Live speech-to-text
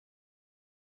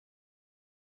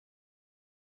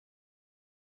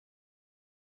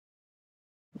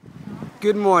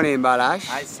Good morning, Balazs.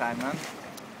 Hi, Simon.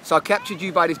 So I captured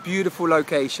you by this beautiful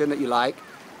location that you like,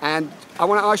 and I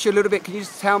want to ask you a little bit, can you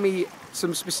just tell me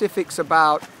some specifics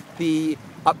about the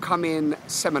upcoming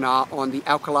seminar on the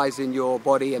alkalizing your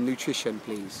body and nutrition,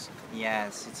 please?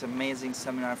 Yes, it's an amazing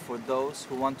seminar for those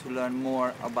who want to learn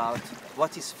more about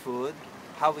what is food,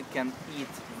 how we can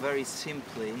eat very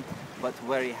simply but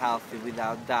very healthy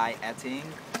without dieting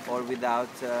or without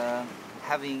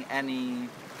having any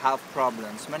health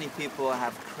problems. Many people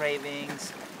have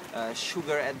cravings,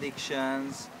 sugar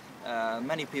addictions,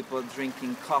 many people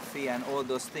drinking coffee and all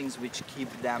those things which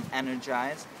keep them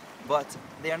energized, but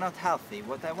they are not healthy.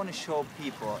 What I want to show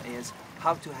people is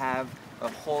how to have a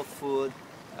whole food,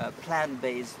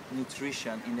 plant-based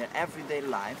nutrition in their everyday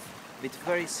life with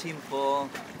very simple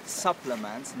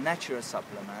supplements, natural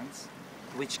supplements,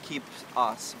 which keep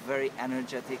us very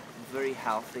energetic, very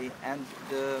healthy, and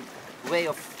the way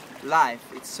of life,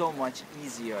 it's so much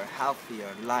easier, healthier,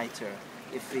 lighter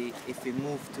if we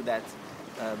move to that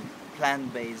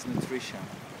plant-based nutrition.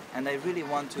 And I really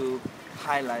want to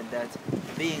highlight that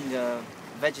being a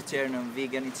vegetarian and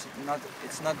vegan,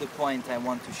 it's not the point I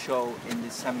want to show in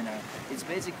this seminar. It's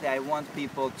basically I want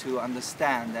people to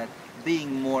understand that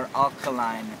being more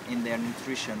alkaline in their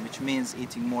nutrition, which means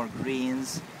eating more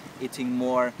greens, eating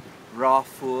more raw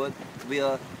food,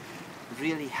 will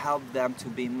really help them to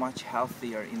be much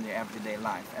healthier in their everyday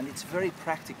life. And it's very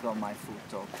practical, my food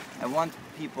talk. I want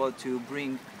people to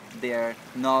bring their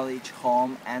knowledge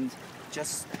home and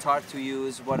just start to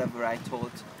use whatever I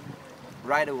taught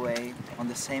right away on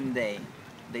the same day.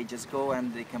 They just go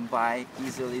and they can buy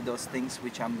easily those things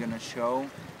which I'm gonna show.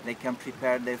 They can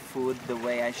prepare their food the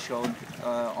way I showed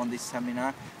on this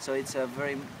seminar. So it's a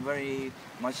very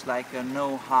much like a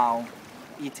know-how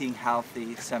eating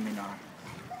healthy seminar.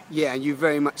 Yeah, and you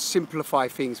very much simplify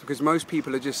things, because most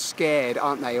people are just scared,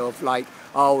 aren't they, of like,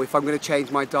 oh, if I'm going to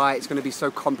change my diet, it's going to be so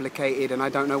complicated and I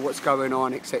don't know what's going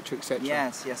on, etc., etc.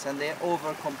 Yes, and they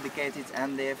overcomplicate it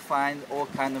and they find all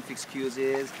kind of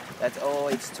excuses that, oh,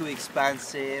 it's too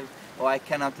expensive, or I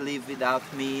cannot live without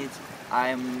meat,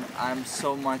 I'm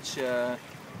so much,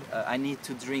 I need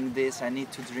to drink this, I need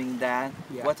to drink that.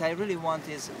 Yeah. What I really want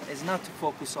is not to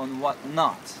focus on what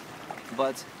not,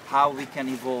 but how we can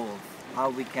evolve, how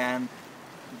we can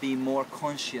be more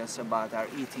conscious about our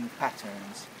eating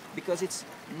patterns, because it's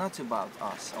not about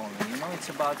us only, it's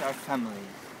about our family.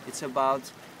 It's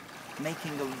about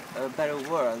making a better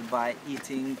world by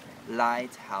eating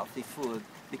light, healthy food,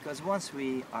 because once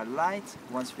we are light,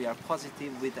 once we are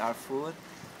positive with our food,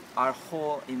 our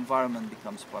whole environment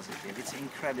becomes positive. It's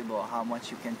incredible how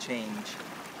much you can change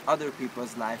other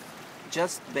people's life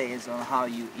just based on how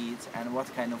you eat and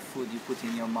what kind of food you put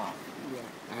in your mouth.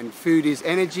 Yeah. And food is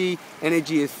energy,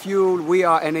 energy is fuel, we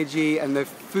are energy, and the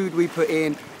food we put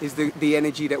in is the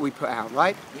energy that we put out,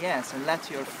 right? Yes, and let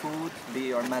your food be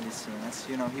your medicine. As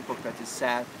you know, Hippocrates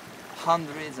said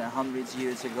hundreds and hundreds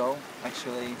years ago,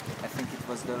 actually I think it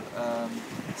was the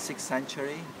 6th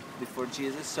century before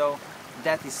Jesus, so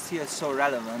that is still so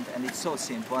relevant and it's so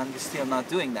simple, and we're still not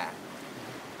doing that.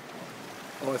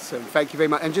 Awesome, thank you very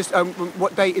much. And just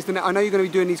what date is I know you're going to be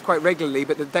doing these quite regularly,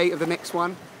 but the date of the next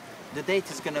one? The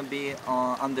date is going to be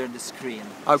under the screen.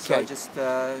 Okay. So just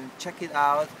check it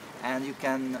out, and you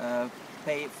can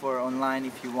pay for online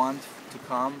if you want to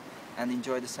come and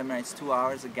enjoy the seminar. It's 2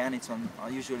 hours. Again, it's on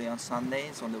usually on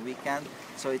Sundays, on the weekend.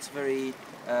 So it's very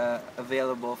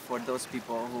available for those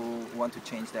people who want to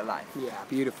change their life. Yeah,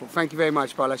 beautiful. Thank you very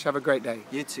much, Balazs. Have a great day.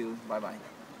 You too. Bye-bye.